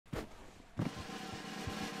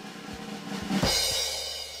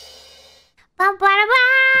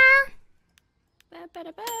Ba-ba-da-ba!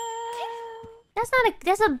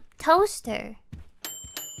 That's a toaster.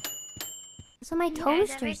 That's what my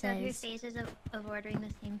toaster Your says. phases of ordering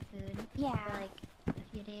the same food Yeah. for like a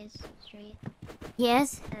few days straight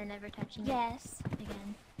Yes. and then never touching Yes. it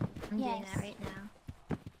again. I'm doing that right now.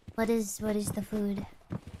 What is the food?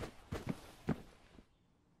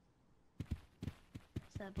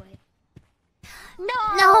 Subway.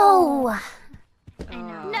 No! No! I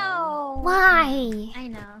know. No! Why? I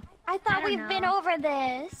know. I thought don't we've been know. over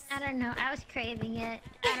this. I don't know. I was craving it.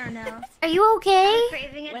 I don't know. Are you I okay? was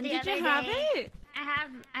craving it When the did other you have day. it?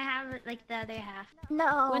 I have like the other half.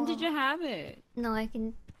 No. When did you have it? No, I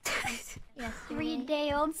can. Yes.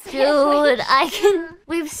 3-day-old Dude, I can.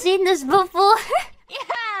 We've seen this before.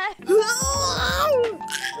 Yeah.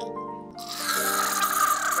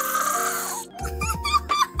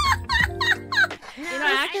 You know,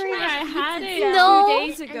 actually, I had it No. 2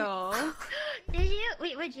 days ago. Did you?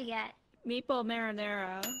 Wait, what'd you get? Meatball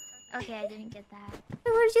marinara. Okay, I didn't get that.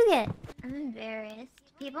 Where'd you get? I'm embarrassed.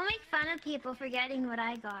 People make fun of people forgetting what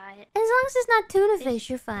I got. As long as it's not tuna fish,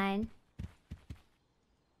 you're fine.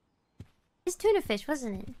 It's tuna fish,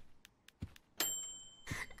 wasn't it?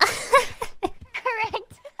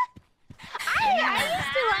 Correct. I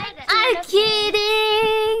used to like I'm tuna fish.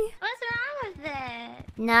 kidding. What's wrong with it?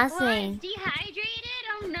 What? Nothing. It's dehydrated?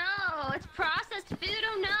 Oh no! It's processed food?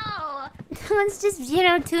 Oh no! It's just,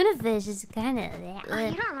 tuna fish. It's kind of. Oh,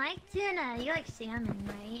 you don't like tuna. You like salmon,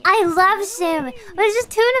 right? I love salmon, but it's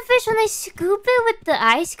just tuna fish when they scoop it with the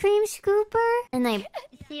ice cream scooper and they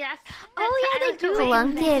See, that's Oh, yeah, they do.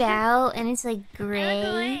 plunk it out, and it's like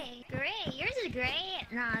gray. Gray. Yours is gray.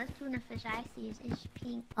 No, the tuna fish I see is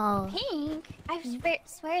pink. Oh, Pink? I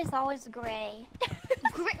swear it's always gray.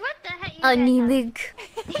 Gray? What the heck? anemic.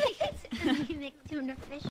 Anemic tuna fish.